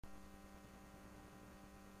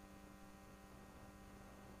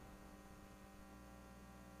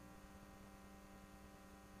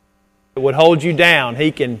that would hold you down.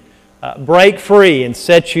 He can break free and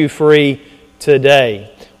set you free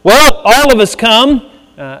today. Well, all of us come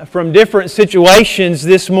from different situations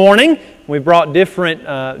this morning. We brought different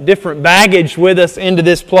baggage with us into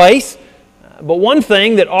this place. But one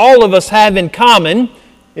thing that all of us have in common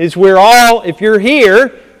is we're all, if you're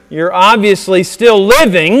here, you're obviously still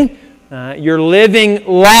living. You're living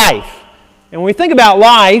life. And when we think about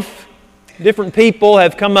life, different people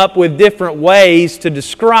have come up with different ways to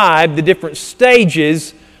describe the different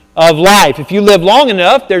stages of life. If you live long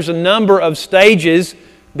enough, there's a number of stages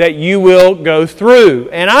that you will go through.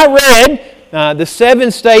 And I read The 7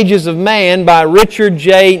 Stages of Man by Richard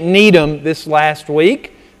J. Needham this last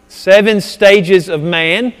week. 7 Stages of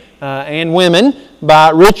Man and Women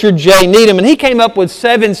by Richard J. Needham. And he came up with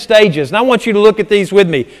 7 stages. And I want you to look at these with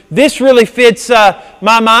me. This really fits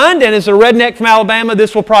my mind, and as a redneck from Alabama,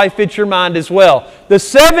 this will probably fit your mind as well. The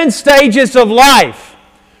 7 stages of life.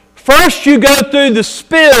 First, you go through the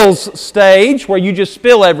spills stage, where you just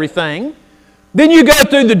spill everything. Then you go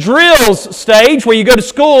through the drills stage, where you go to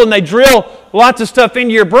school and they drill lots of stuff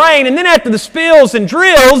into your brain. And then after the spills and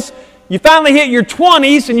drills, you finally hit your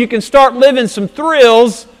 20s and you can start living some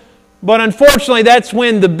thrills. But unfortunately, that's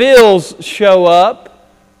when the bills show up.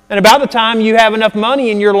 And about the time you have enough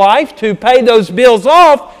money in your life to pay those bills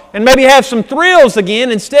off and maybe have some thrills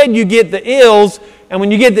again, instead you get the ills. And when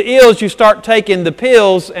you get the ills, you start taking the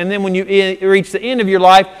pills. And then when you reach the end of your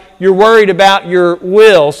life, you're worried about your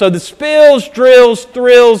will. So the spills, drills,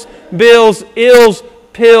 thrills, bills, ills,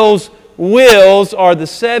 pills, wills are the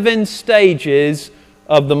 7 stages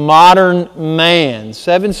of the modern man.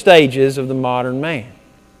 7 stages of the modern man.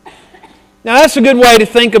 Now that's a good way to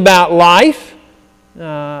think about life,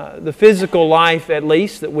 the physical life at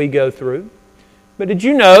least that we go through. But did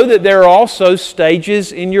you know that there are also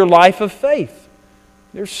stages in your life of faith?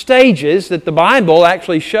 There's stages that the Bible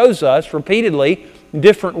actually shows us repeatedly in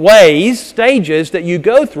different ways, stages that you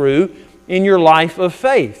go through in your life of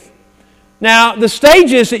faith. Now, the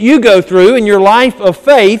stages that you go through in your life of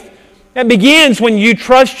faith, that begins when you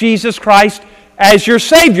trust Jesus Christ as your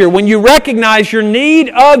Savior. When you recognize your need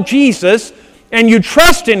of Jesus and you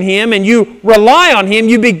trust in Him and you rely on Him,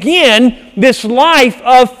 you begin this life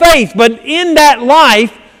of faith. But in that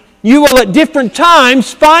life, you will at different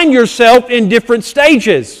times find yourself in different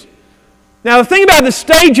stages. Now the thing about the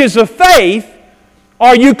stages of faith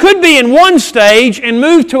are you could be in one stage and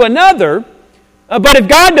move to another, but if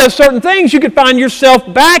God does certain things, you could find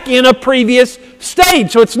yourself back in a previous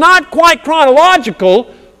stage. So it's not quite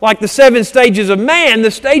chronological like the 7 stages of man.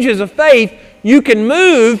 The stages of faith, you can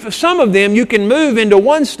move, some of them, you can move into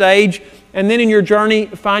one stage and then in your journey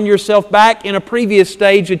find yourself back in a previous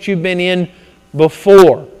stage that you've been in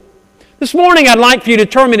before. This morning I'd like for you to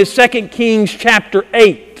turn me to 2 Kings chapter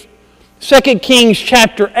 8. 2 Kings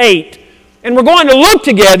chapter 8. And we're going to look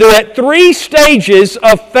together at 3 stages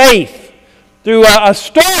of faith. Through a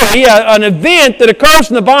story, an event that occurs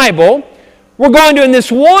in the Bible, we're going to, in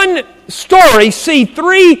this one story, see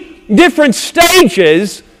 3 different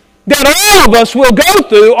stages that all of us will go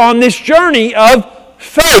through on this journey of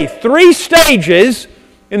faith. 3 stages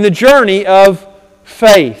in the journey of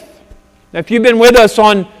faith. Now, if you've been with us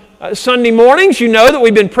on Sunday mornings, you know that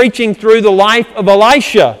we've been preaching through the life of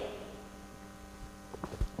Elisha.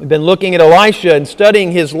 We've been looking at Elisha and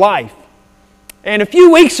studying his life. And a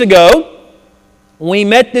few weeks ago, we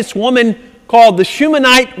met this woman called the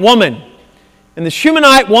Shunammite woman. And the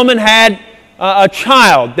Shunammite woman had a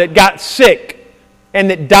child that got sick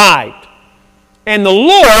and that died. And the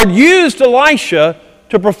Lord used Elisha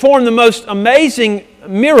to perform the most amazing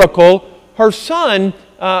miracle. Her son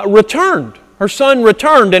returned. Her son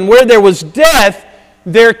returned, and where there was death,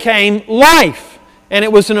 there came life. And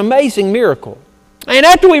it was an amazing miracle. And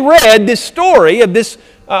after we read this story of this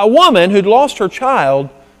woman who'd lost her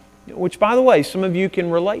child, which, by the way, some of you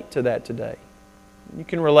can relate to that today. You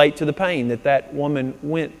can relate to the pain that that woman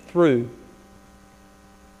went through.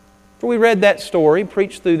 After we read that story,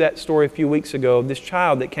 preached through that story a few weeks ago of this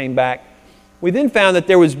child that came back, we then found that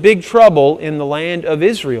there was big trouble in the land of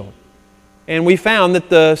Israel. And we found that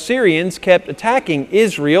the Syrians kept attacking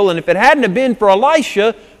Israel, and if it hadn't have been for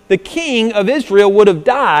Elisha, the king of Israel would have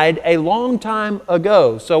died a long time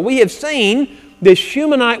ago. So we have seen this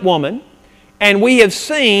Shunammite woman, and we have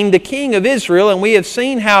seen the king of Israel, and we have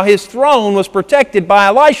seen how his throne was protected by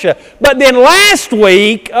Elisha. But then last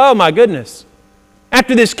week, oh my goodness,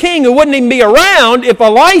 after this king who wouldn't even be around if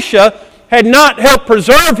Elisha had not helped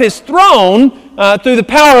preserve his throne through the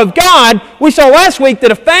power of God, we saw last week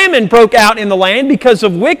that a famine broke out in the land because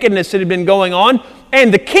of wickedness that had been going on.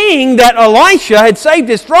 And the king that Elisha had saved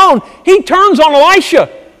his throne, he turns on Elisha.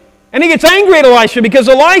 And he gets angry at Elisha because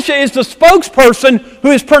Elisha is the spokesperson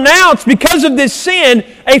who is pronounced, because of this sin,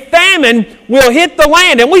 a famine will hit the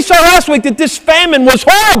land. And we saw last week that this famine was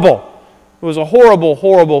horrible. It was a horrible,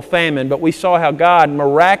 horrible famine, but we saw how God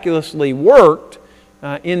miraculously worked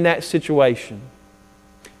in that situation.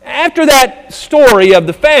 After that story of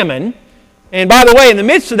the famine, and by the way, in the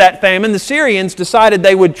midst of that famine, the Syrians decided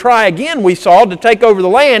they would try again, we saw, to take over the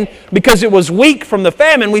land because it was weak from the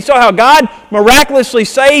famine. We saw how God miraculously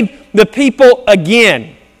saved the people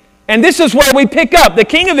again. And this is where we pick up. The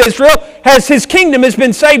king of Israel, his kingdom has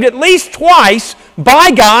been saved at least twice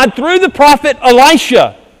by God through the prophet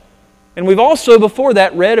Elisha. And we've also, before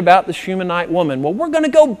that, read about the Shunammite woman. Well, we're going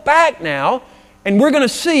to go back now, and we're going to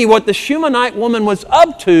see what the Shunammite woman was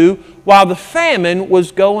up to while the famine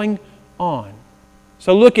was going on.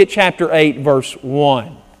 So look at chapter 8, verse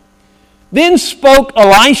 1. Then spoke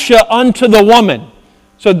Elisha unto the woman.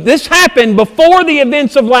 So this happened before the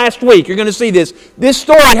events of last week. You're going to see this. This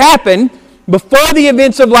story happened before the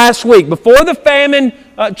events of last week. Before the famine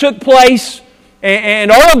took place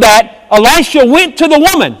and all of that, Elisha went to the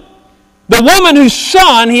woman whose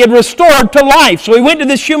son he had restored to life. So he went to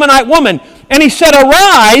this Shunammite woman, and he said,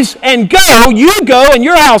 Arise and go, you go and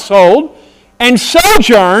your household, and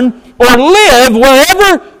sojourn or live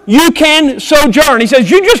wherever you can sojourn. He says,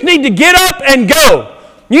 you just need to get up and go.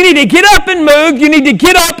 You need to get up and move. You need to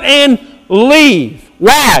get up and leave.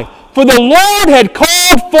 Why? For the Lord had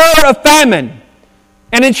called for a famine,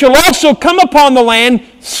 and it shall also come upon the land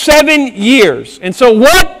 7 years. And so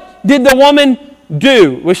what did the woman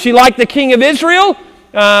do? Was she like the king of Israel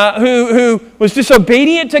who was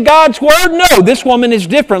disobedient to God's word? No, this woman is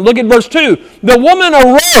different. Look at verse 2. The woman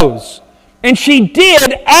arose, and she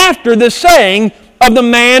did after the saying of the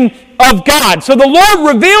man of God. So the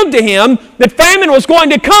Lord revealed to him that famine was going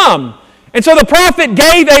to come. And so the prophet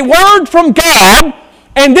gave a word from God,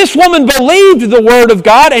 and this woman believed the word of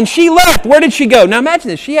God, and she left. Where did she go? Now imagine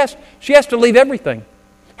this. She has to leave everything.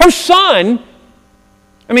 Her son,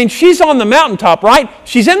 she's on the mountaintop, right?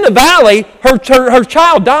 She's in the valley. Her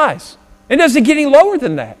child dies. It doesn't get any lower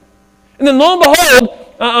than that. And then lo and behold,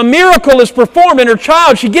 a miracle is performed in her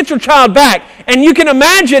child. She gets her child back. And you can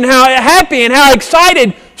imagine how happy and how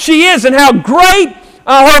excited she is and how great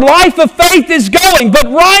her life of faith is going. But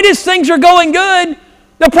right as things are going good,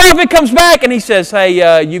 the prophet comes back and he says,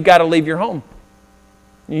 hey, you've got to leave your home.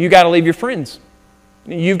 You've got to leave your friends.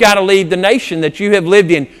 You've got to leave the nation that you have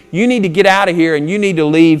lived in. You need to get out of here and you need to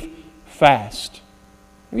leave fast.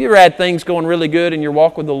 Have you ever had things going really good in your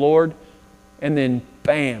walk with the Lord and then,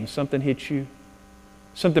 bam, something hits you?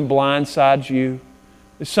 Something blindsides you.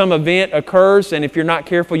 Some event occurs, and if you're not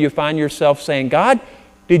careful, you find yourself saying, God,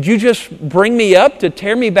 did you just bring me up to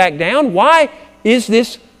tear me back down? Why is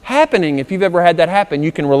this happening? If you've ever had that happen,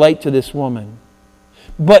 you can relate to this woman.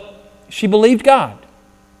 But she believed God.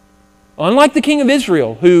 Unlike the king of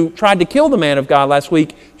Israel, who tried to kill the man of God last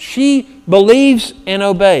week, she believes and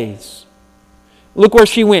obeys. Look where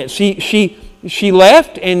she went. She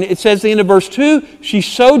left, and it says at the end of verse 2, she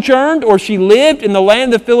sojourned or she lived in the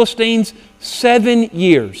land of the Philistines 7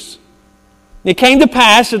 years. It came to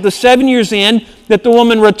pass at the 7 years' end that the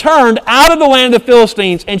woman returned out of the land of the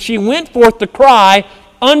Philistines, and she went forth to cry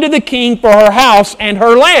unto the king for her house and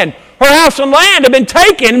her land. Her house and land have been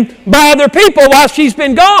taken by other people while she's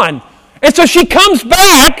been gone. And so she comes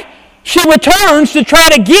back, she returns to try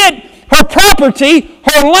to get her property,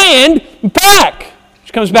 her land, back.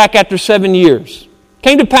 She comes back after 7 years.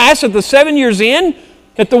 Came to pass at the 7 years' end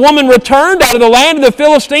that the woman returned out of the land of the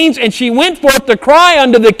Philistines, and she went forth to cry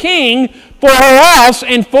unto the king for her house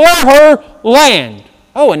and for her land.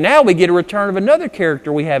 Oh, and now we get a return of another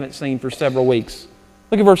character we haven't seen for several weeks.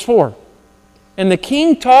 Look at verse 4. And the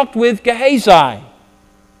king talked with Gehazi.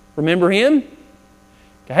 Remember him?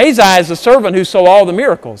 Gehazi is the servant who saw all the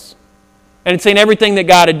miracles and had seen everything that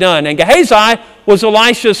God had done. And Gehazi was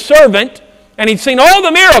Elisha's servant, and he'd seen all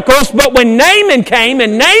the miracles, but when Naaman came,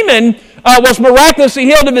 and Naaman was miraculously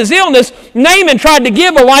healed of his illness, Naaman tried to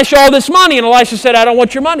give Elisha all this money, and Elisha said, I don't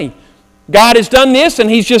want your money. God has done this, and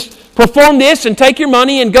He's just performed this, and take your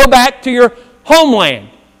money and go back to your homeland.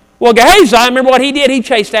 Well, Gehazi, remember what he did? He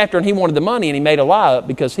chased after, and he wanted the money, and he made a lie up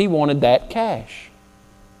because he wanted that cash.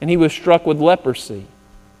 And he was struck with leprosy.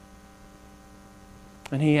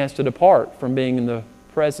 And he has to depart from being in the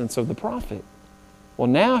presence of the prophet. Well,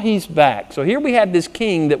 now he's back. So here we have this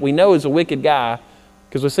king that we know is a wicked guy,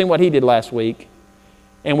 because we've seen what he did last week.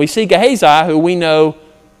 And we see Gehazi, who we know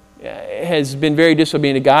has been very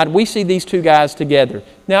disobedient to God. We see these two guys together.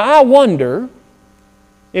 Now, I wonder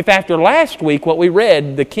if after last week, what we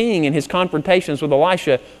read, the king and his confrontations with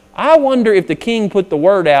Elisha, I wonder if the king put the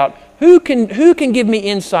word out, who can give me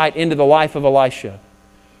insight into the life of Elisha?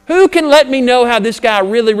 Who can let me know how this guy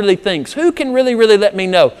really, really thinks? Who can really, really let me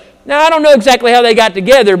know? Now, I don't know exactly how they got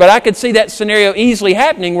together, but I could see that scenario easily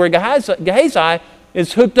happening where Gehazi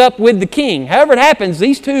is hooked up with the king. However it happens,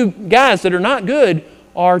 these two guys that are not good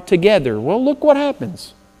are together. Well, look what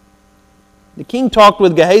happens. The king talked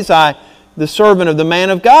with Gehazi, the servant of the man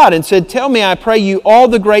of God, and said, "Tell me, I pray you, all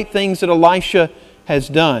the great things that Elisha has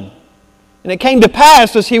done." And it came to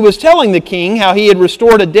pass, as he was telling the king how he had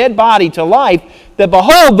restored a dead body to life, that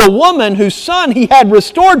behold, the woman whose son he had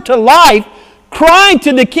restored to life cried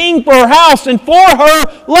to the king for her house and for her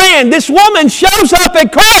land. This woman shows up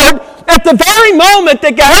at court at the very moment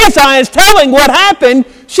that Gehazi is telling what happened.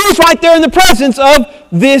 She's right there in the presence of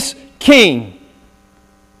this king.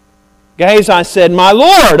 Gehazi said, "My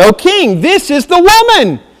lord, O king, this is the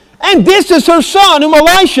woman, and this is her son whom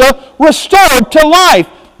Elisha restored to life."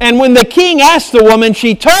 And when the king asked the woman,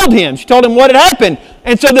 she told him what had happened.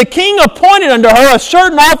 And so the king appointed unto her a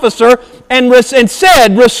certain officer and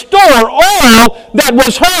said, "Restore all that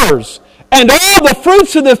was hers, and all the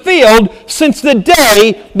fruits of the field since the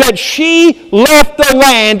day that she left the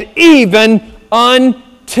land, even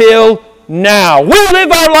until now." We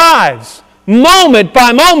live our lives moment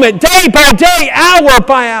by moment, day by day, hour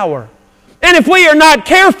by hour. And if we are not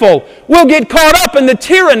careful, we'll get caught up in the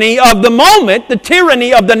tyranny of the moment, the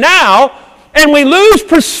tyranny of the now, and we lose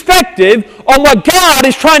perspective on what God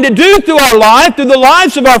is trying to do through our life, through the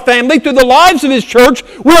lives of our family, through the lives of His church.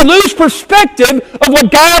 We'll lose perspective of what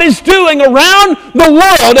God is doing around the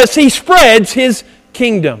world as He spreads His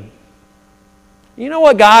kingdom. You know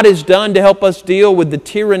what God has done to help us deal with the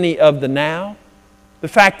tyranny of the now? The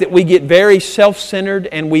fact that we get very self-centered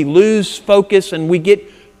and we lose focus and we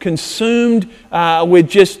get consumed with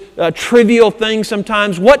just trivial things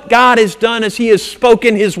sometimes. What God has done is He has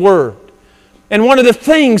spoken His Word. And one of the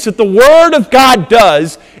things that the Word of God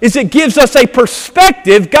does is it gives us a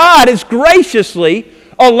perspective. God has graciously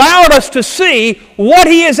allowed us to see what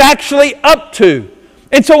He is actually up to.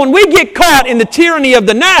 And so when we get caught in the tyranny of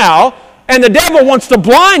the now, and the devil wants to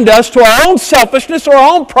blind us to our own selfishness, our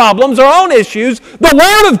own problems, our own issues, the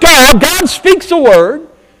Word of God speaks a word.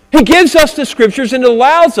 He gives us the Scriptures and it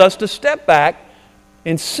allows us to step back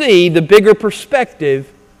and see the bigger perspective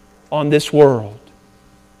on this world.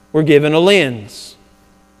 We're given a lens.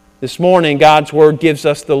 This morning, God's Word gives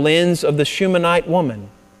us the lens of the Shunammite woman.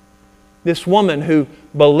 This woman who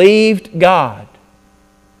believed God.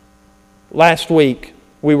 Last week,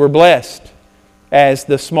 we were blessed as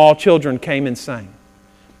the small children came and sang.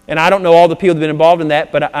 And I don't know all the people that have been involved in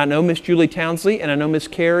that, but I know Miss Julie Townsley and I know Miss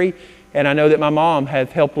Carrie, and I know that my mom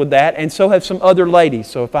have helped with that, and so have some other ladies.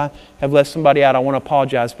 So if I have left somebody out, I want to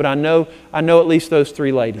apologize. But I know at least those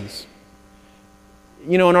three ladies.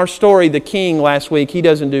 You know, in our story, the king last week, he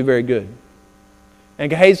doesn't do very good.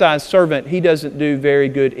 And Gehazi's servant, he doesn't do very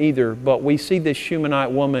good either. But we see this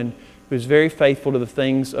Shunammite woman who's very faithful to the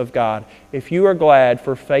things of God. If you are glad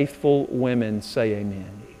for faithful women, say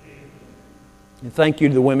amen. And thank you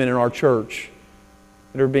to the women in our church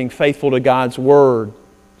that are being faithful to God's Word.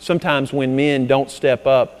 Sometimes when men don't step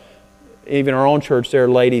up, even our own church, there are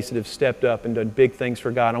ladies that have stepped up and done big things for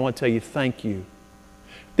God. I want to tell you, thank you.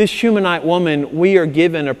 This Shunammite woman, we are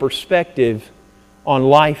given a perspective on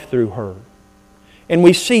life through her. And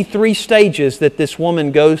we see three stages that this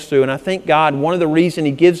woman goes through. And I think God, one of the reasons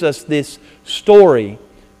He gives us this story,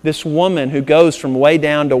 this woman who goes from way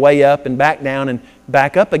down to way up and back down and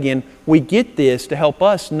back up again, we get this to help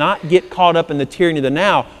us not get caught up in the tyranny of the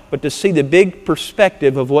now, but to see the big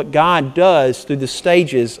perspective of what God does through the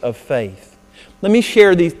stages of faith. Let me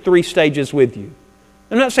share these three stages with you.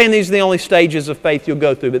 I'm not saying these are the only stages of faith you'll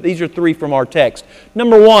go through, but these are three from our text.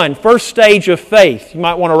 Number one, first stage of faith. You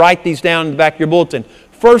might want to write these down in the back of your bulletin.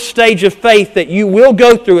 First stage of faith that you will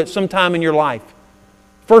go through at some time in your life.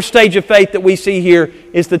 First stage of faith that we see here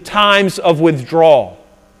is the times of withdrawal.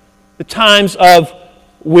 The times of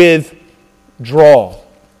withdrawal.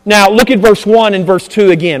 Now, look at verse 1 and verse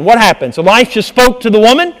 2 again. What happens? Elisha spoke to the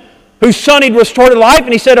woman whose son he'd restored to life,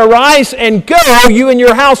 and he said, "Arise and go, you and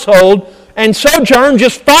your household, and sojourn."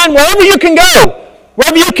 Just find wherever you can go.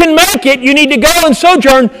 Wherever you can make it, you need to go and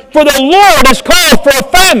sojourn, for the Lord has called for a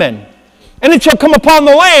famine, and it shall come upon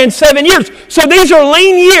the land 7 years. So these are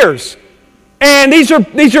lean years, and these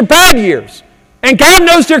are bad years. And God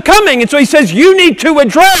knows they're coming, and so He says, you need to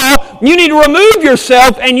withdraw, you need to remove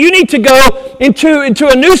yourself, and you need to go into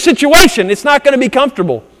a new situation. It's not going to be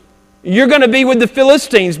comfortable. You're going to be with the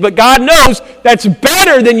Philistines, but God knows that's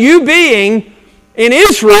better than you being in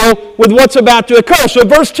Israel with what's about to occur. So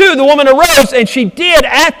verse 2, the woman arose, and she did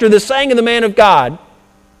after the saying of the man of God.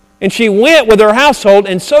 And she went with her household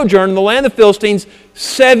and sojourned in the land of the Philistines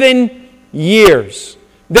 7 years.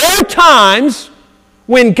 There are times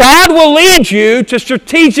when God will lead you to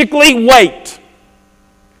strategically wait.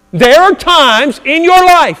 There are times in your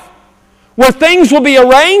life where things will be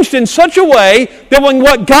arranged in such a way that when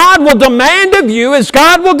what God will demand of you is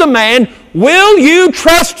God will demand, will you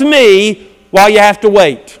trust me while you have to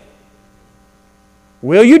wait?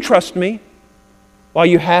 Will you trust me while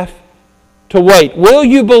you have to wait? Will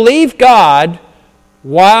you believe God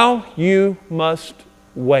while you must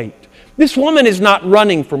wait? This woman is not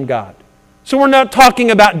running from God. So we're not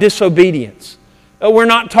talking about disobedience. We're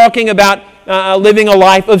not talking about living a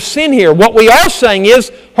life of sin here. What we are saying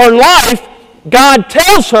is her life, God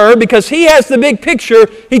tells her, because He has the big picture,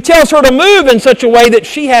 He tells her to move in such a way that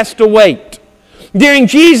she has to wait. During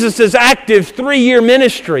Jesus' active 3-year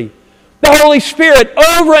ministry, the Holy Spirit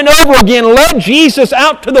over and over again led Jesus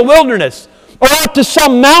out to the wilderness or out to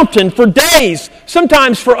some mountain for days,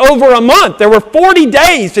 sometimes for over a month. There were 40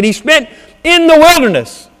 days that He spent in the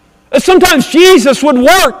wilderness. Sometimes Jesus would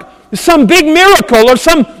work some big miracle or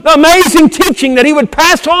some amazing teaching that He would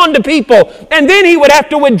pass on to people, and then He would have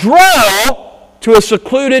to withdraw to a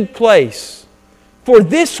secluded place. For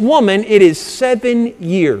this woman, it is 7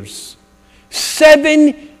 years.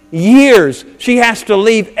 7 years. She has to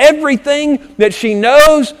leave everything that she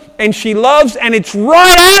knows and she loves, and it's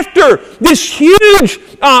right after this huge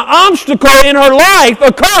obstacle in her life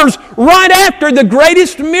occurs, right after the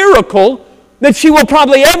greatest miracle that she will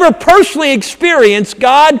probably ever personally experience,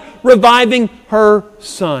 God reviving her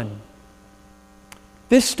son.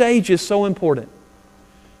 This stage is so important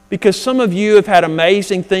because some of you have had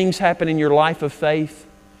amazing things happen in your life of faith,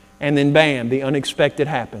 and then bam, the unexpected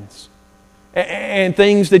happens. And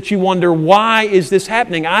things that you wonder, why is this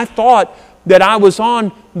happening? I thought that I was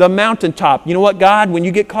on the mountaintop. You know what, God, when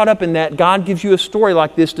you get caught up in that, God gives you a story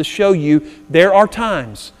like this to show you there are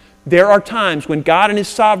times when God in His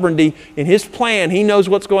sovereignty, in His plan, He knows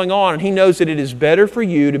what's going on, and He knows that it is better for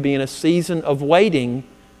you to be in a season of waiting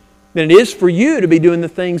than it is for you to be doing the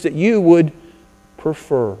things that you would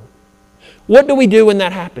prefer. What do we do when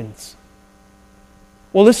that happens?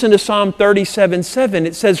 Well, listen to Psalm 37:7.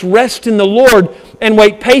 It says, "Rest in the Lord and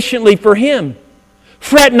wait patiently for Him.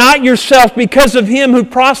 Fret not yourself because of him who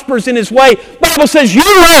prospers in his way." The Bible says, you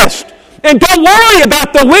rest and don't worry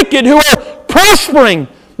about the wicked who are prospering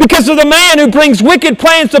because of the man who brings wicked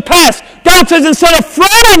plans to pass. God says, instead of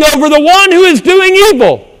fretting over the one who is doing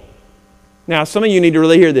evil. Now, some of you need to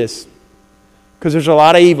really hear this because there's a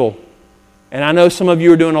lot of evil. And I know some of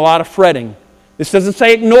you are doing a lot of fretting. This doesn't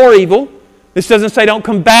say ignore evil. This doesn't say don't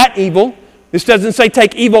combat evil. This doesn't say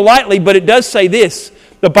take evil lightly, but it does say this.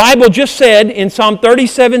 The Bible just said in Psalm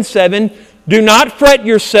 37:7, "Do not fret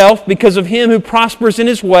yourself because of him who prospers in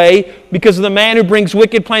his way, because of the man who brings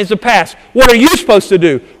wicked plans to pass." What are you supposed to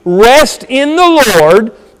do? Rest in the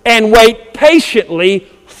Lord and wait patiently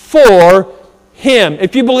for Him.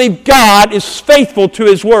 If you believe God is faithful to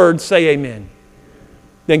His word, say amen.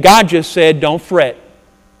 Then God just said, don't fret.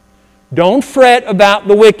 Don't fret about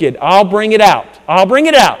the wicked. I'll bring it out. I'll bring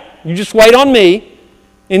it out. You just wait on me.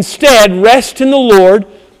 Instead, rest in the Lord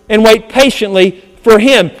and wait patiently for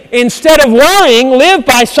Him. Instead of worrying, live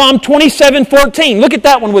by Psalm 27:14. Look at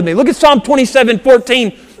that one with me. Look at Psalm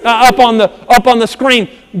 27:14 up on the screen.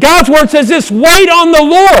 God's Word says this, "Wait on the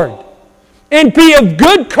Lord and be of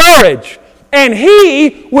good courage, and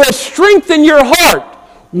He will strengthen your heart."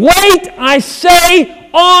 Wait, I say,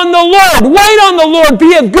 on the Lord. Wait on the Lord.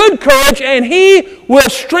 Be of good courage, and He will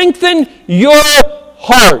strengthen your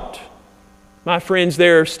heart. My friends,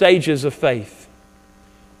 there are stages of faith.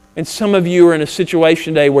 And some of you are in a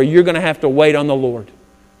situation today where you're going to have to wait on the Lord.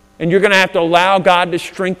 And you're going to have to allow God to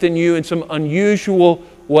strengthen you in some unusual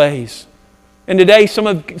ways. And today, some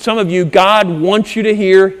of you, God wants you to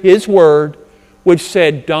hear His word, which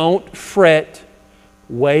said, don't fret,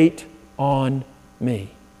 wait on me.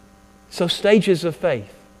 So stages of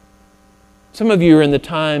faith. Some of you are in the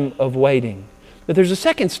time of waiting. But there's a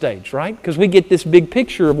second stage, right? Because we get this big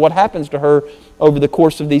picture of what happens to her over the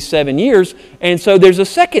course of these 7 years. And so there's a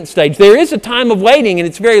second stage. There is a time of waiting, and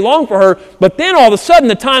it's very long for her. But then all of a sudden,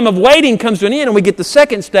 the time of waiting comes to an end, and we get the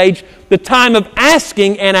second stage, the time of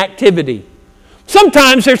asking and activity.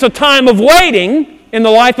 Sometimes there's a time of waiting in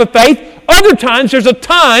the life of faith. Other times there's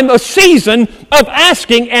a season of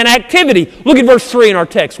asking and activity. Look at verse 3 in our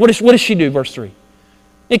text. What does she do, verse 3?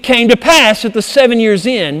 "It came to pass at the 7 years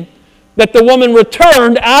in that the woman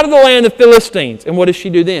returned out of the land of the Philistines." And what does she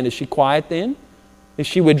do then? Is she quiet then? Is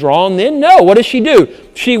she withdrawn then? No. What does she do?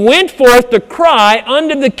 "She went forth to cry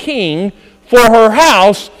unto the king for her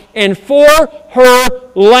house and for her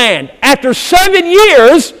land." After 7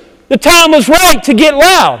 years, The time was right to get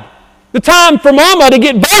loud. The time for Mama to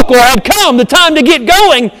get vocal had come. The time to get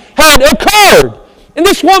going had occurred. And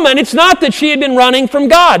this woman, it's not that she had been running from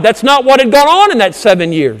God. That's not what had gone on in that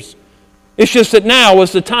 7 years. It's just that now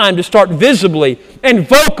was the time to start visibly and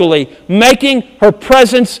vocally making her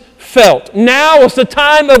presence felt. Now was the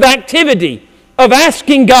time of activity, of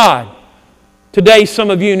asking God. Today, some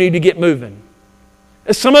of you need to get moving.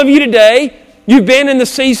 Some of you today, you've been in the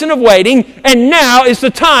season of waiting, and now is the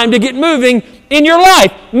time to get moving in your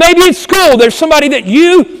life. Maybe at school, there's somebody that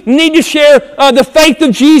you need to share the faith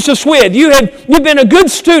of Jesus with. You've been a good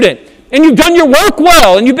student, and you've done your work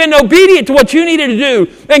well, and you've been obedient to what you needed to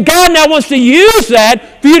do. And God now wants to use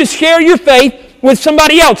that for you to share your faith with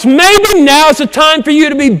somebody else. Maybe now is the time for you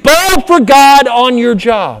to be bold for God on your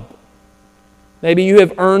job. Maybe you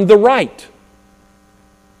have earned the right.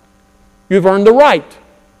 You've earned the right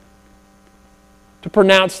to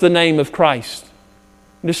pronounce the name of Christ,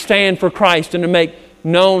 and to stand for Christ and to make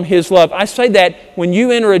known His love. I say that when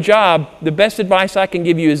you enter a job, the best advice I can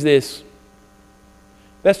give you is this.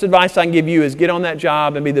 Best advice I can give you is get on that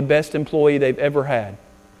job and be the best employee they've ever had.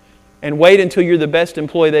 And wait until you're the best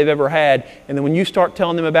employee they've ever had, and then when you start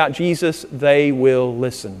telling them about Jesus, they will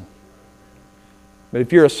listen. But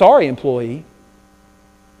if you're a sorry employee,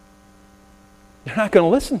 they're not going to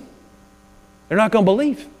listen. They're not going to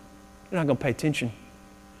believe. They're not going to pay attention.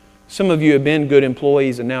 Some of you have been good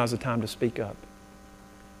employees, and now is the time to speak up.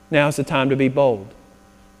 Now is the time to be bold.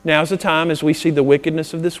 Now is the time, as we see the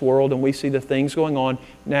wickedness of this world and we see the things going on,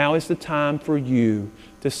 now is the time for you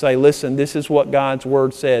to say, listen, this is what God's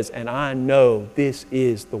Word says, and I know this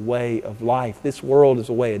is the way of life. This world is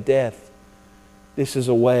a way of death. This is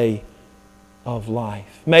a way of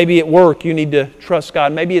life. Maybe at work you need to trust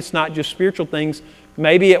God. Maybe it's not just spiritual things.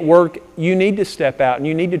 Maybe at work you need to step out and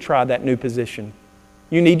you need to try that new position.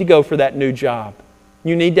 You need to go for that new job.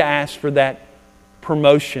 You need to ask for that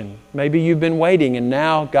promotion. Maybe you've been waiting and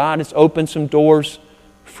now God has opened some doors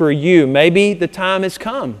for you. Maybe the time has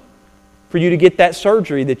come for you to get that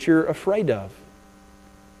surgery that you're afraid of.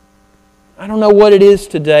 I don't know what it is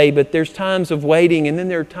today, but there's times of waiting, and then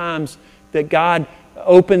there are times that God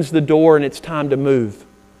opens the door and it's time to move.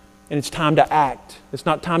 And it's time to act. It's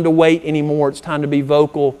not time to wait anymore. It's time to be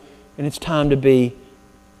vocal, and it's time to be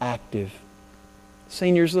active.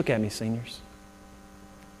 Seniors, look at me, seniors.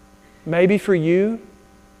 Maybe for you,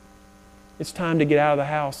 it's time to get out of the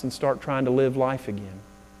house and start trying to live life again.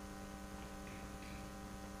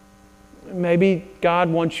 Maybe God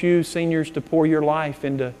wants you, seniors, to pour your life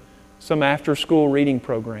into some after-school reading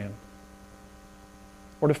program.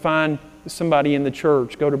 Or to find somebody in the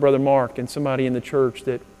church, go to Brother Mark, and somebody in the church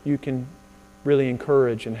that you can really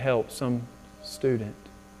encourage and help, some student.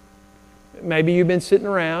 Maybe you've been sitting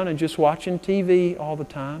around and just watching TV all the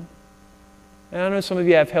time. And I know some of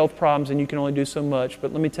you have health problems and you can only do so much,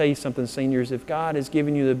 but let me tell you something, seniors. If God has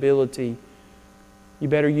given you the ability, you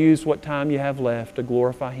better use what time you have left to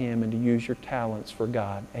glorify Him and to use your talents for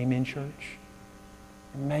God. Amen, church?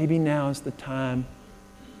 And maybe now is the time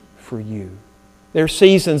for you. There are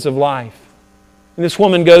seasons of life. And this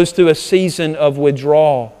woman goes through a season of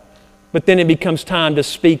withdrawal, but then it becomes time to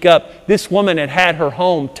speak up. This woman had had her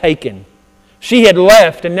home taken. She had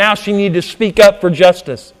left, and now she needed to speak up for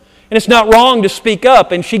justice. And it's not wrong to speak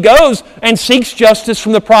up. And she goes and seeks justice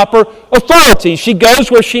from the proper authorities. She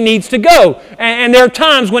goes where she needs to go. And there are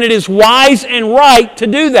times when it is wise and right to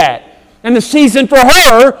do that. And the season for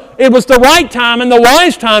her, it was the right time and the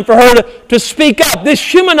wise time for her to speak up. This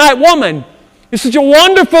Shunammite woman is such a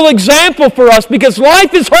wonderful example for us because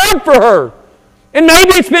life is hard for her. And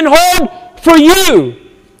maybe it's been hard for you.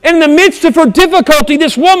 In the midst of her difficulty,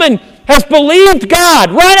 this woman has believed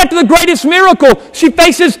God. Right after the greatest miracle, she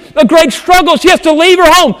faces a great struggle. She has to leave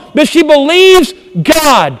her home, but she believes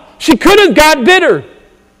God. She could have got bitter.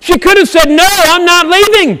 She could have said, no, I'm not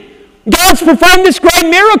leaving. God's performed this great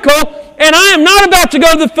miracle, and I am not about to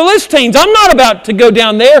go to the Philistines. I'm not about to go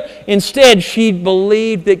down there. Instead, she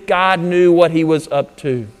believed that God knew what He was up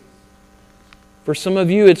to. For some of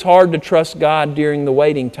you, it's hard to trust God during the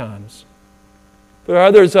waiting times. For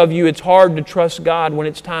others of you, it's hard to trust God when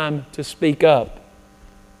it's time to speak up.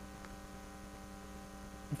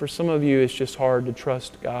 And for some of you, it's just hard to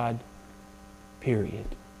trust God, period.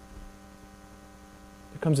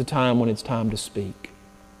 There comes a time when it's time to speak.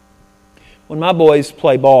 When my boys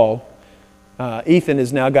play ball, Ethan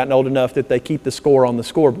has now gotten old enough that they keep the score on the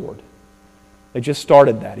scoreboard. They just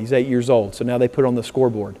started that. He's 8 years old, so now they put it on the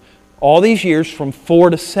scoreboard. All these years, from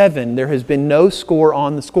 4 to 7, there has been no score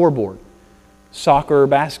on the scoreboard. Soccer or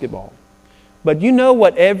basketball. But you know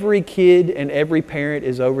what every kid and every parent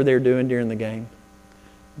is over there doing during the game?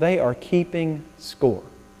 They are keeping score.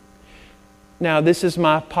 Now, this is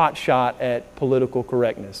my pot shot at political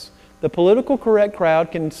correctness. The political correct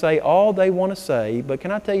crowd can say all they want to say, but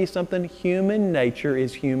can I tell you something? Human nature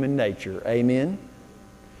is human nature. Amen?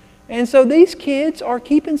 And so these kids are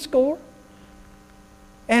keeping score.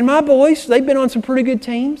 And my boys, they've been on some pretty good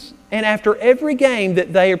teams. And after every game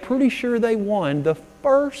that they are pretty sure they won, the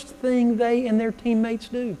first thing they and their teammates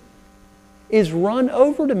do is run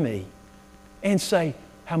over to me and say,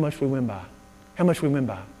 how much we win by? How much we win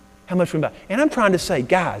by? How much we win by? And I'm trying to say,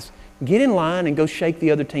 guys, get in line and go shake the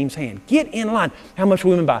other team's hand. Get in line. How much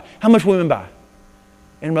we win by? How much we win by?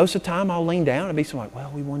 And most of the time I'll lean down and be something like,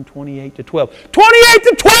 well, we won 28-12.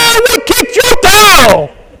 28-12, we kicked your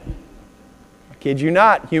tail! I kid you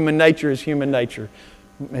not, human nature is human nature.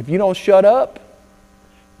 If you don't shut up,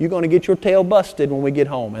 you're going to get your tail busted when we get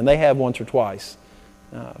home. And they have once or twice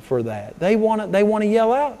for that. They want to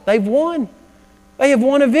yell out. They've won. They have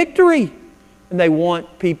won a victory. And they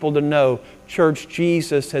want people to know, church,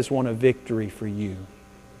 Jesus has won a victory for you.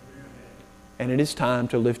 And it is time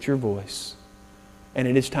to lift your voice. And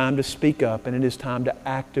it is time to speak up. And it is time to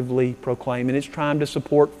actively proclaim. And it's time to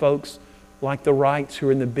support folks like the Wrights who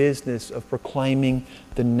are in the business of proclaiming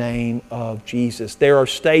the name of Jesus. There are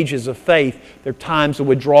stages of faith. There are times of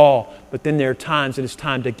withdrawal. But then there are times that it's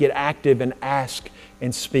time to get active and ask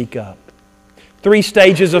and speak up. 3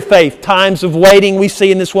 stages of faith. Times of waiting we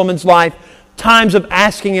see in this woman's life. Times of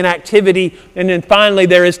asking and activity. And then finally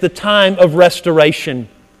there is the time of restoration.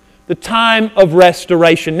 The time of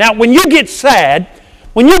restoration. Now when you get sad,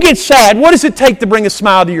 what does it take to bring a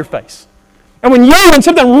smile to your face? And when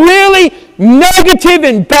something really negative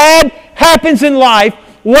and bad happens in life,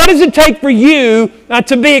 what does it take for you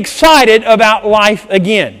to be excited about life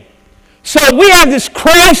again? So we have this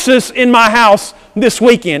crisis in my house this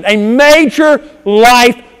weekend, a major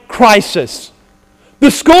life crisis.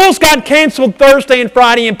 The schools got canceled Thursday and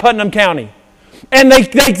Friday in Putnam County. And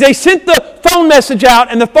they sent the phone message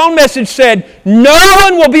out, and the phone message said, no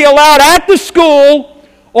one will be allowed at the school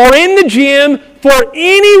or in the gym for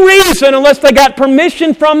any reason unless they got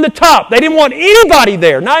permission from the top. They didn't want anybody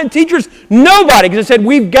there, not teachers, nobody, because they said,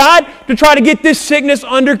 we've got to try to get this sickness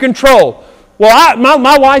under control. Well,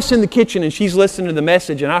 my wife's in the kitchen and she's listening to the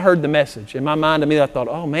message, and I heard the message. In my mind, I thought,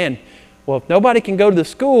 oh man, well, if nobody can go to the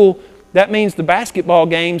school, that means the basketball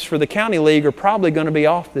games for the county league are probably going to be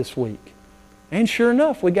off this week. And sure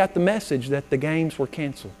enough, we got the message that the games were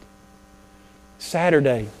canceled.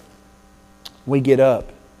 Saturday, we get up.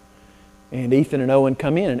 And Ethan and Owen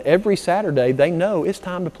come in, and every Saturday they know it's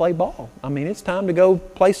time to play ball. It's time to go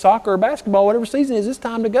play soccer or basketball, whatever season it is, it's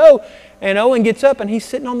time to go. And Owen gets up and he's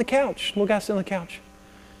sitting on the couch. Little guy sitting on the couch.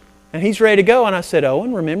 And he's ready to go. And I said,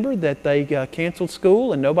 Owen, remember that they canceled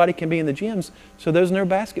school and nobody can be in the gyms, so there's no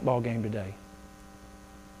basketball game today.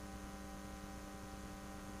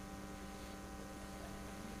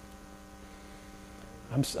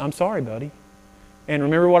 I'm sorry, buddy. And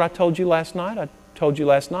remember what I told you last night? I told you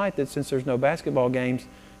last night that since there's no basketball games,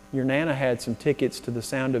 your Nana had some tickets to the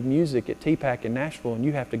Sound of Music at TPAC in Nashville, and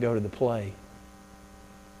you have to go to the play.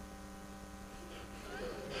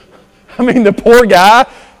 The poor guy,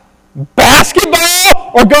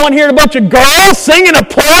 basketball or going here to a bunch of girls singing a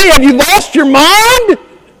play? Have you lost your mind?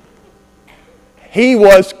 He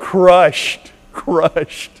was crushed.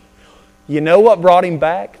 You know what brought him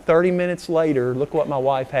back? 30 minutes later, look what my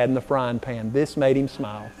wife had in the frying pan. This made him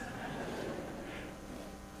smile.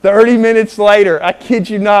 30 minutes later, I kid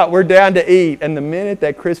you not, we're down to eat. And the minute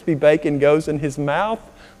that crispy bacon goes in his mouth,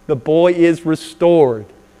 the boy is restored.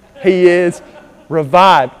 He is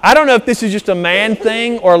revived. I don't know if this is just a man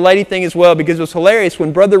thing or a lady thing as well, because it was hilarious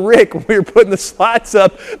when Brother Rick, when we were putting the slides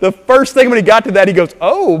up, the first thing when he got to that, he goes,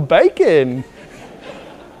 oh, bacon.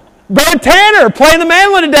 Brother Tanner playing the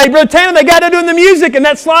mandolin today. Brother Tanner, they got to doing the music, and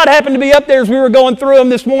that slide happened to be up there as we were going through them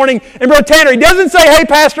this morning. And Brother Tanner, he doesn't say, hey,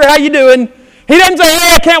 Pastor, how you doing? He doesn't say,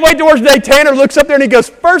 hey, I can't wait to work today. Tanner looks up there and he goes,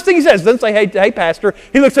 first thing he says, doesn't say, hey, Pastor.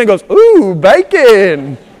 He looks and goes, ooh,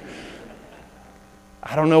 bacon.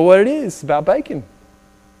 I don't know what it is about bacon.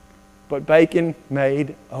 But bacon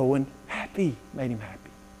made Owen happy, made him happy.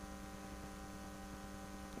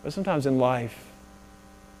 But sometimes in life,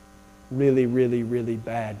 really, really, really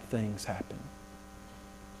bad things happen.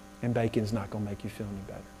 And bacon's not going to make you feel any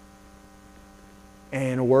better.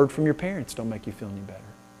 And a word from your parents don't make you feel any better.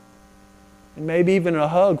 And maybe even a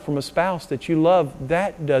hug from a spouse that you love,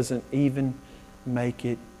 that doesn't even make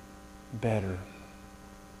it better.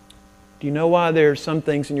 Do you know why there are some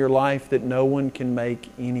things in your life that no one can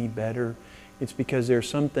make any better? It's because there are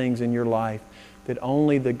some things in your life that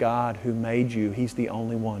only the God who made you, He's the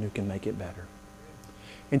only one who can make it better.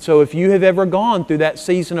 And so if you have ever gone through that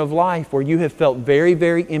season of life where you have felt very,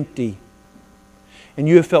 very empty, and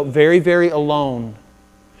you have felt very, very alone,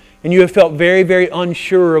 and you have felt very, very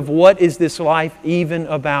unsure of what is this life even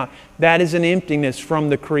about, that is an emptiness from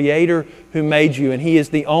the Creator who made you, and He is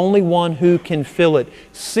the only one who can fill it.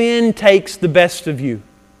 Sin takes the best of you,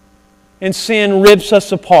 and sin rips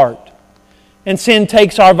us apart. And sin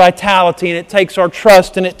takes our vitality, and it takes our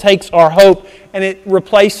trust, and it takes our hope, and it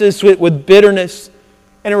replaces it with bitterness,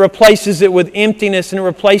 and it replaces it with emptiness, and it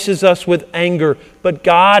replaces us with anger. But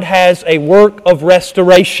God has a work of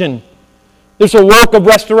restoration. There's a work of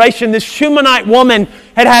restoration. This Shunammite woman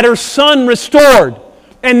had her son restored,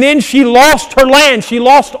 and then she lost her land. She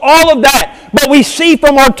lost all of that. But we see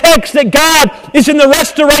from our text that God is in the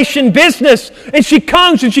restoration business. And she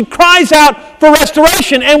comes and she cries out for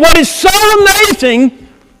restoration. And what is so amazing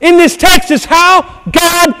in this text is how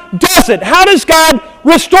God does it. How does God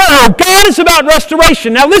restore her? God is about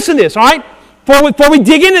restoration. Now listen to this, all right? Before we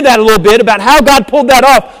dig into that a little bit about how God pulled that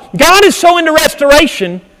off, God is so into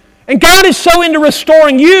restoration, and God is so into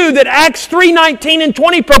restoring you that Acts 3:19 and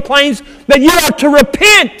 20 proclaims that you are to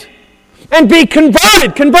repent and be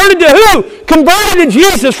converted. Converted to who? Converted to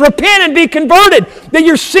Jesus. Repent and be converted, that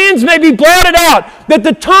your sins may be blotted out, that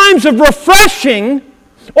the times of refreshing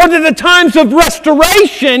or that the times of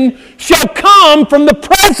restoration shall come from the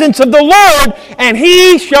presence of the Lord, and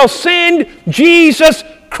He shall send Jesus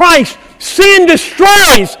Christ. Sin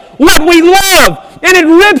destroys what we love, and it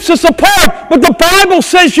rips us apart. But the Bible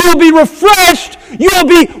says you will be refreshed, you will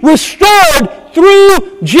be restored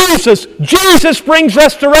through Jesus. Jesus brings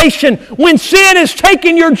restoration. When sin has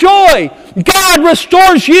taken your joy, God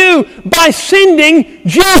restores you by sending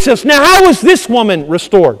Jesus. Now, how was this woman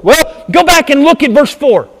restored? Well, go back and look at verse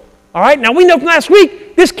 4. All right, now we know from last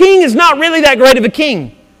week, this king is not really that great of a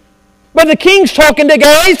king. But the king's talking to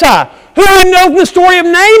Gehazi, who we know from the story of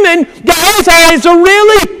Naaman, Gehazi is a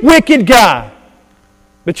really wicked guy.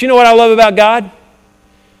 But you know what I love about God?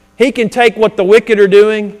 He can take what the wicked are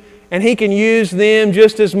doing and He can use them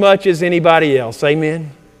just as much as anybody else.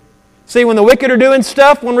 Amen? See, when the wicked are doing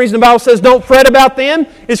stuff, one reason the Bible says don't fret about them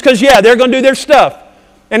is because, they're going to do their stuff.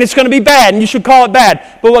 And it's going to be bad, and you should call it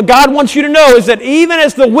bad. But what God wants you to know is that even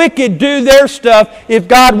as the wicked do their stuff, if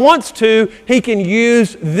God wants to, He can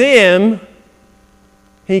use them.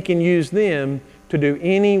 He can use them to do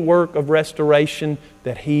any work of restoration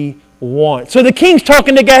that He wants. So the king's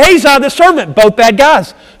talking to Gehazi, the servant, both bad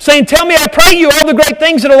guys, saying, tell me, I pray you, all the great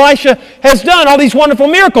things that Elisha has done, all these wonderful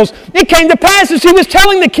miracles. It came to pass as he was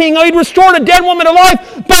telling the king, he'd restored a dead woman to life.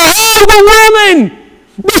 Behold, the woman!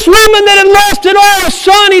 This woman that had lost it all, a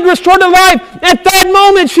son he'd restored to life. At that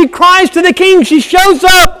moment, she cries to the king. She shows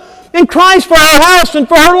up and cries for her house and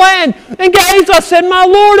for her land. And Gehazi said, my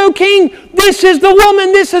lord, O king, this is the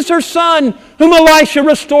woman, this is her son, whom Elisha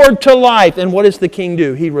restored to life. And what does the king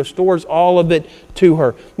do? He restores all of it to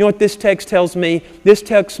her. You know what this text tells me? This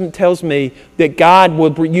text tells me that God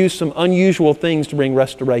will use some unusual things to bring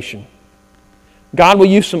restoration. God will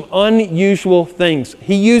use some unusual things.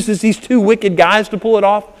 He uses these two wicked guys to pull it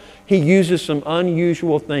off. He uses some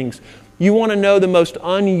unusual things. You want to know the most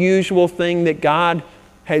unusual thing that God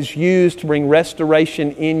has used to bring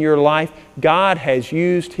restoration in your life? God has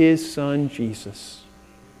used His Son, Jesus.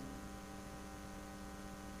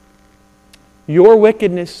 Your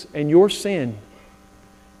wickedness and your sin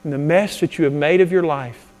and the mess that you have made of your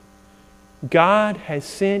life, God has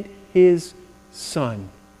sent His Son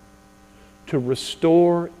to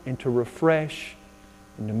restore and to refresh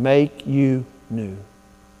and to make you new.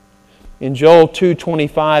 In Joel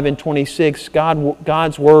 2:25 and 26,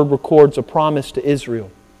 God's Word records a promise to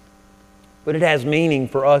Israel. But it has meaning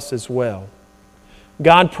for us as well.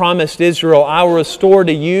 God promised Israel, I will restore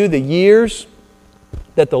to you the years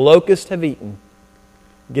that the locusts have eaten.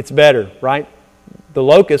 It gets better, right? The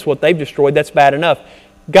locusts, what they've destroyed, that's bad enough.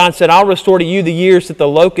 God said, I'll restore to you the years that the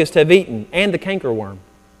locusts have eaten and the cankerworm.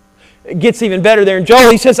 It gets even better there in Joel.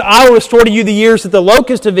 He says, I will restore to you the years that the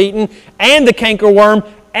locusts have eaten and the cankerworm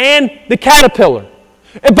and the caterpillar.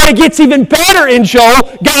 But it gets even better in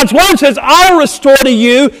Joel. God's Word says, I will restore to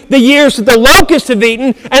you the years that the locusts have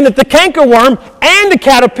eaten and that the cankerworm and the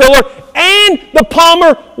caterpillar and the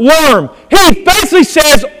palmer worm. He basically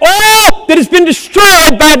says, all that has been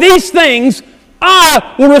destroyed by these things,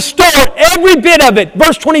 I will restore every bit of it.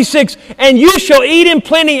 Verse 26, and you shall eat in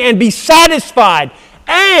plenty and be satisfied,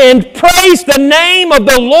 and praise the name of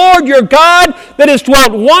the Lord your God that has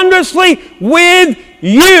dwelt wondrously with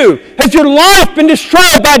you. Has your life been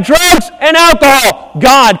destroyed by drugs and alcohol?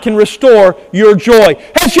 God can restore your joy.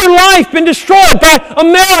 Has your life been destroyed by a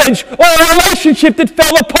marriage or a relationship that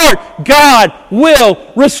fell apart? God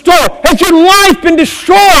will restore. Has your life been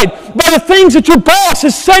destroyed by the things that your boss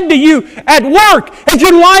has said to you at work? Has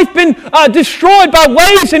your life been destroyed by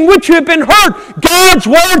ways in which you have been hurt? God's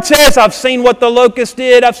Word says, I've seen what the locust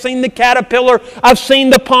did. I've seen the caterpillar. I've seen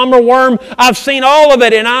the palmer worm. I've seen all of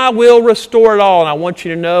it, and I will restore it all. And I want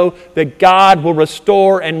you to know that God will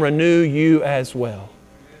restore and renew you as well.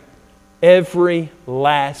 Every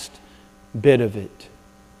last bit of it.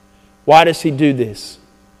 Why does He do this?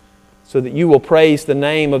 So that you will praise the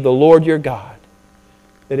name of the Lord your God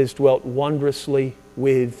that has dwelt wondrously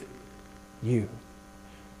with you.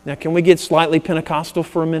 Now, can we get slightly Pentecostal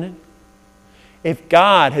for a minute? If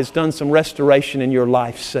God has done some restoration in your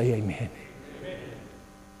life, say amen.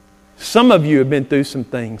 Some of you have been through some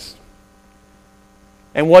things.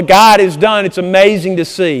 And what God has done, it's amazing to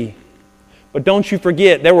see. But don't you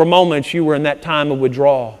forget, there were moments you were in that time of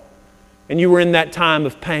withdrawal. And you were in that time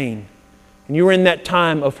of pain. And you were in that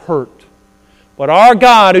time of hurt. But our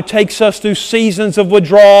God, who takes us through seasons of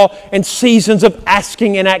withdrawal and seasons of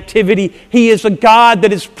asking and activity, He is a God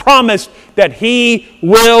that has promised that He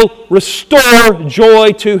will restore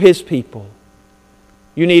joy to His people.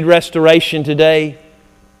 You need restoration today.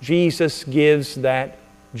 Jesus gives that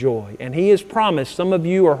joy. And He has promised. Some of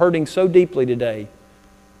you are hurting so deeply today.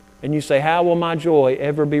 And you say, how will my joy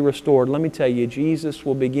ever be restored? Let me tell you, Jesus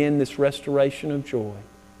will begin this restoration of joy.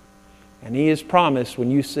 And He has promised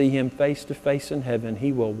when you see Him face to face in heaven,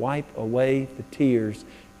 He will wipe away the tears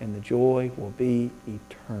and the joy will be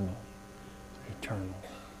eternal. Eternal.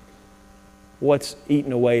 What's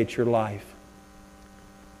eaten away at your life?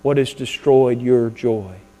 What has destroyed your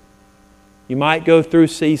joy? You might go through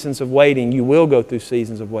seasons of waiting. You will go through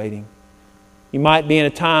seasons of waiting. You might be in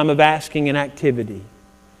a time of asking and activity.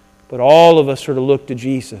 But all of us are to look to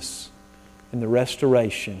Jesus and the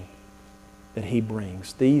restoration that He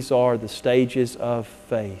brings. These are the stages of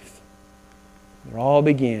faith. It all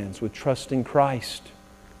begins with trusting Christ,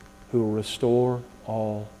 who will restore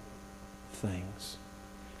all things.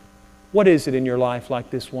 What is it in your life like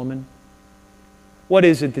this woman? What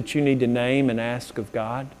is it that you need to name and ask of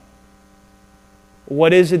God?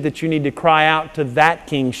 What is it that you need to cry out to that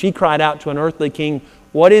king? She cried out to an earthly king.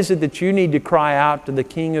 What is it that you need to cry out to the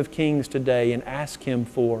King of Kings today and ask Him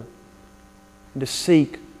for and to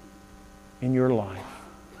seek in your life?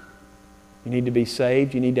 You need to be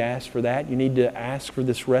saved. You need to ask for that. You need to ask for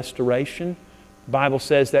this restoration. The Bible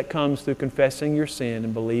says that comes through confessing your sin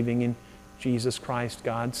and believing in Jesus Christ,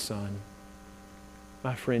 God's Son.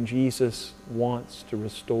 My friend, Jesus wants to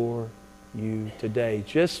restore you today,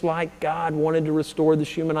 just like God wanted to restore the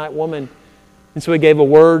Shunammite woman. And so He gave a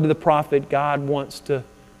word to the prophet. God wants to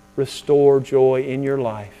restore joy in your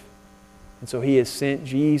life. And so He has sent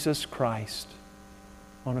Jesus Christ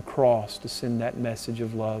on a cross to send that message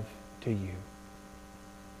of love to you.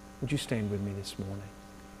 Would you stand with me this morning?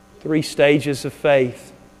 3 stages of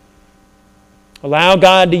faith. Allow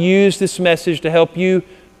God to use this message to help you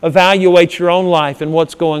evaluate your own life and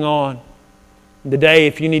what's going on. Today,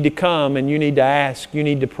 if you need to come and you need to ask, you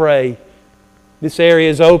need to pray, this area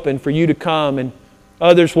is open for you to come, and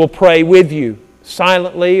others will pray with you,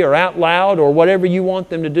 silently or out loud or whatever you want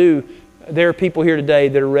them to do. There are people here today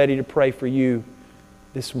that are ready to pray for you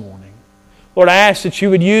this morning. Lord, I ask that you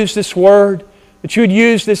would use this word, that you would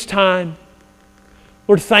use this time.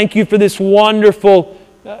 Lord, thank you for this wonderful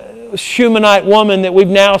Shunammite woman that we've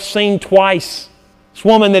now seen twice. This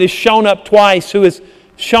woman that has shown up twice, who has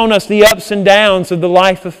shown us the ups and downs of the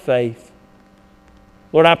life of faith.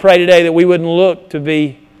 Lord, I pray today that we wouldn't look to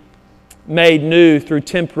be made new through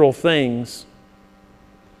temporal things.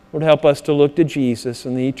 Lord, help us to look to Jesus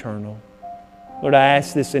and the eternal. Lord, I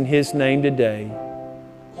ask this in His name today.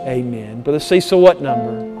 Amen. Brother Cecil, what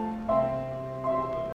number?